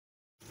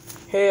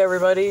Hey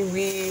everybody,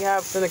 we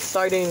have some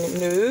exciting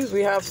news. We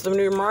have some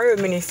new Mario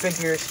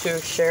minifigures to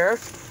share.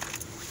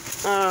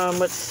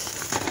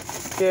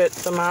 Let's get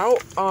them out.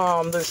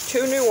 There's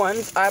two new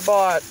ones. We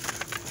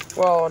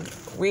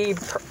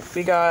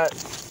got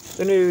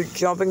the new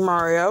Jumping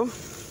Mario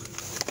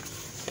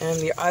and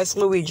the Ice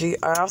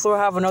Luigi. I also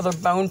have another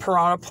Bone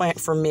Piranha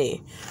plant for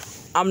me.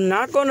 I'm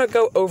not going to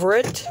go over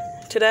it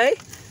today,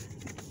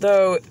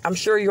 though I'm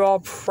sure you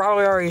all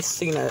probably already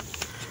seen it.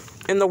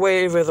 In the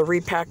wave with a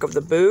repack of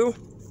the Boo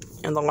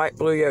and the light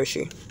blue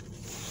Yoshi.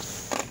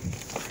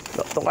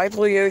 The light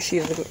blue Yoshi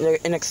is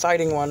an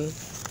exciting one.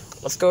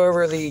 Let's go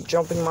over the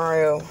Jumping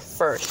Mario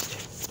first.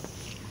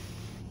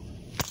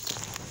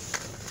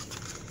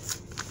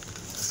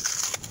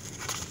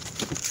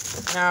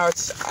 Now,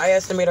 I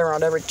estimate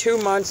around every 2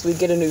 months we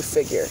get a new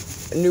figure,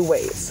 a new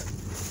wave.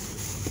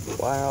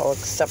 Well,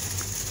 except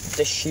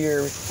this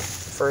year,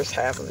 first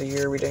half of the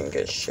year, we didn't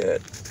get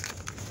shit.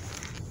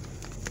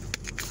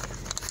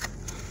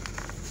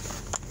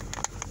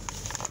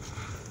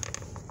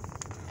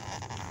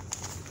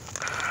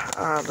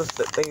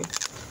 The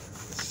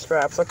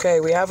straps.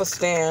 Okay, we have a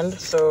stand,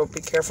 so be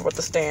careful with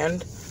the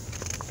stand.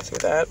 See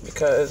that?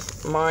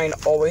 Because mine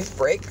always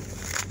break.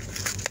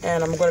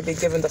 And I'm going to be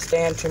giving the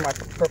stand to my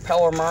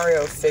Propeller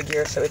Mario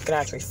figure so it can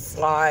actually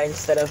fly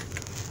instead of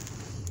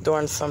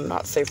doing some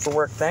not safe for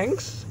work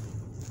things.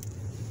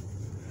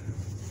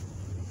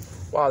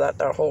 Wow, that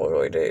hole is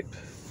really deep.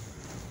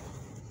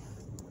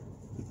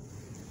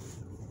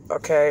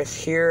 Okay,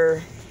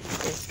 here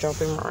is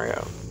Jumping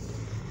Mario.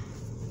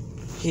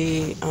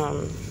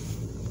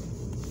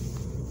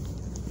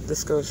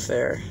 This goes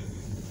there.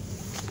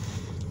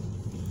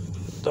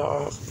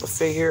 The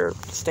figure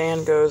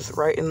stand goes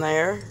right in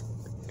there,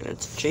 in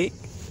its cheek.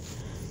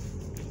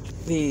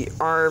 The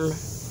arm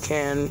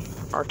can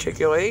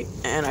articulate,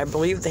 and I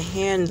believe the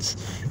hands,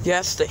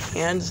 yes, the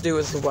hands do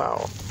as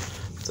well.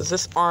 Does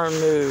this arm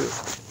move?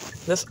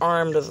 This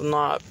arm does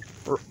not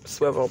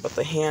swivel, but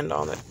the hand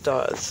on it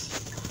does.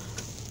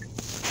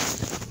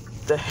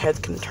 The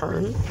head can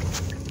turn.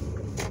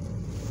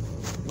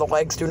 The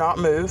legs do not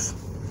move.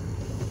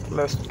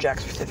 Most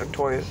Jack-specific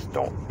toys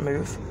don't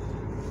move.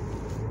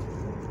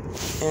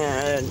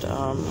 And,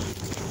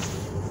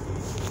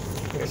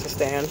 here's the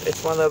stand.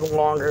 It's one of the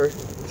longer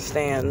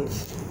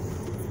stands.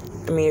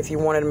 I mean, if you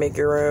wanted to make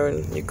your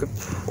own, you could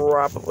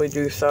probably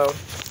do so.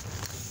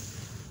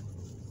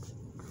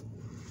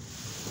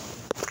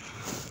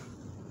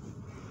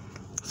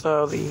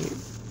 So,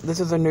 this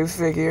is a new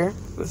figure.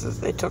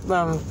 They took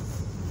them...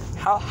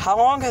 How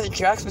long has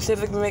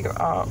Jack-specific been making...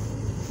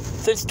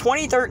 Since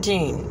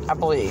 2013, I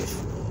believe.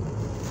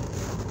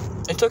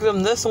 It took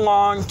them this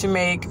long to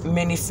make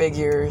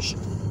minifigures.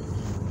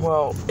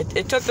 Well,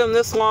 it took them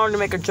this long to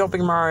make a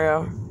Jumping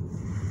Mario.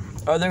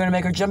 Are they going to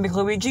make a Jumping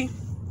Luigi?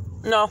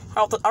 No,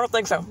 I don't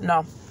think so.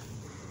 No.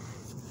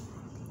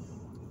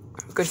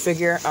 Good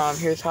figure.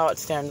 Here's how it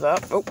stands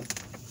up. Oh.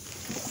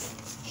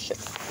 Shit.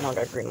 Now I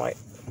got a green light.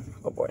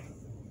 Oh boy.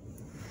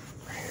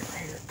 Right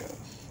here it goes.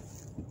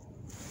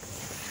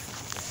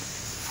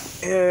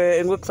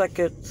 It looks like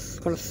it's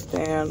going to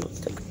stand. Let's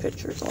take a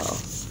picture as well.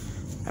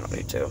 I don't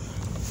need to.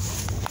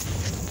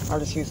 I'll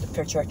just use the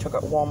picture I took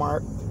at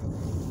Walmart.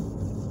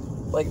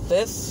 Like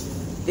this.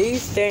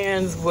 These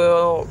stands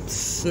will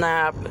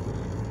snap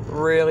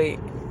really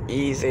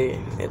easy.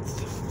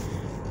 It's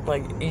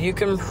like you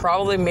can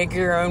probably make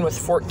your own with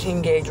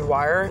 14 gauge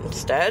wire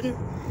instead,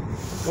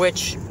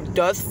 which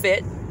does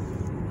fit.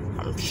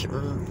 I'm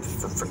sure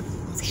for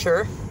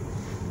sure.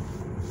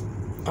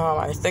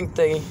 I think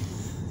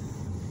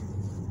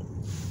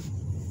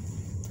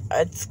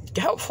it's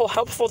helpful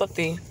that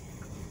the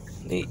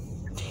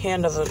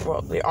hand doesn't,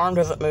 well, the arm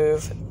doesn't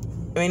move.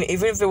 I mean,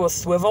 even if it was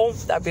swivel,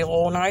 that'd be a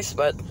little nice,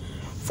 but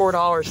 $4,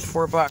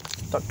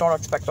 $4. Don't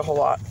expect a whole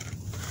lot.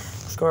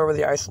 Let's go over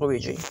the Ice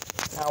Luigi.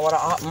 Now,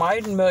 my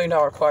 $1 million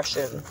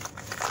question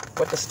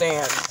with the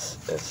stands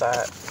is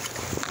that,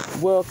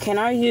 well, can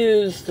I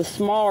use the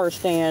smaller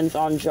stands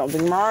on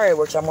Jumping Mario,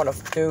 which I'm going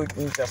to do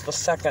in just a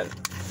second.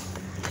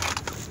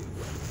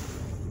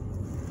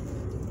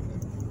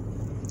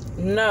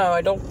 No,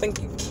 I don't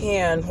think you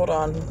can. Hold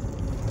on.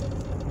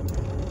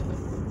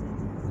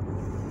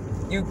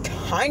 You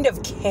kind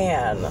of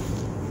can.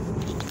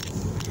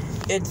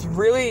 It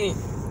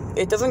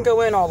doesn't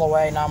go in all the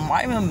way. Now,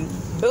 my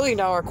 $1 billion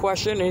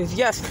question is,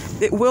 yes,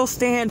 it will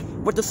stand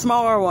with the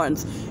smaller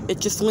ones. It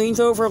just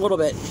leans over a little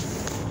bit.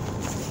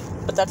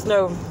 But that's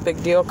no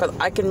big deal, because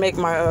I can make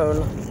my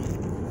own.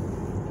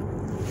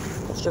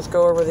 Let's just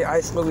go over the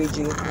Ice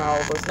Luigi. Now,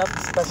 there's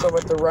nothing special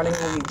with the running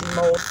Luigi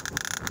mold.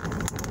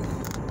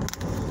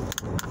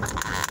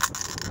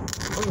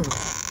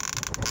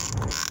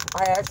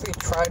 I actually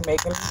tried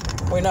making...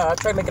 I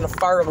tried making a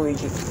Fire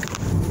Luigi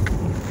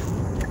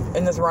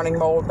in this running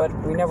mold, but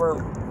we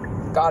never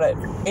got it.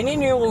 Any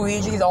new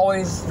Luigi is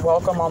always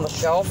welcome on the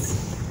shelf.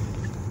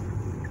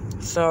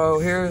 So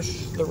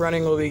here's the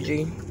running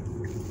Luigi.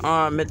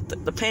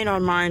 The paint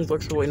on mine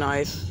looks really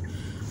nice.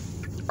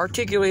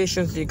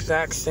 Articulation's the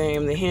exact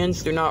same. The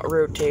hands do not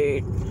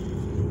rotate.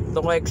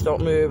 the legs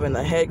don't move, and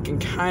the head can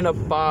kind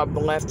of bob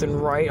left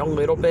and right a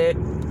little bit.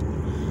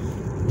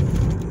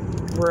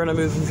 We're in a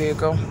moving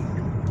vehicle,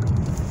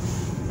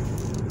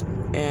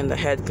 and the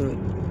head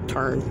can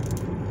turn.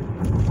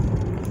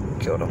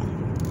 Killed him.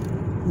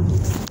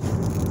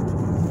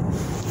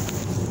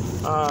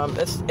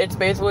 It's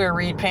basically a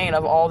repaint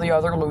of all the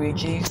other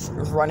Luigi's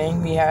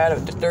running we had.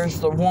 There's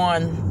the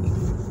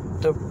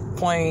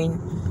plane,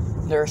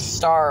 there's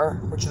Star,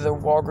 which is a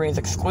Walgreens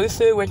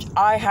exclusive, which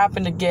I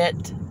happen to get,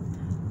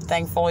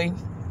 thankfully.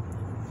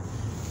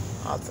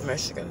 Out to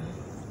Michigan.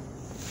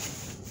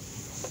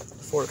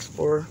 Ford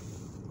Explorer.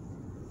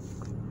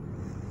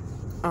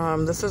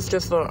 This is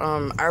just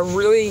I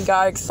really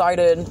got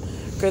excited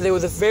because it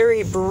was a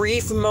very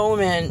brief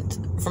moment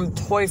from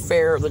Toy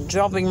Fair, the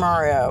Jumping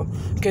Mario,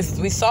 because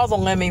we saw the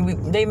Lemmy.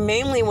 They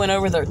mainly went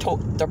over their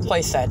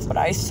play sets, but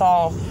I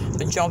saw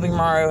the Jumping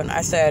Mario and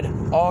I said,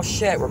 oh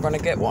shit, we're gonna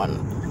get one.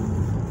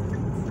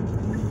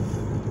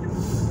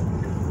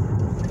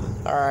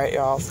 Alright,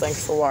 y'all,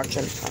 thanks for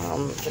watching.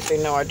 Just so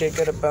you know, I did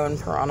get a bone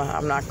piranha.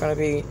 I'm not gonna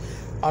be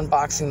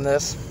unboxing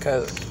this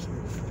because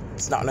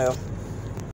it's not new.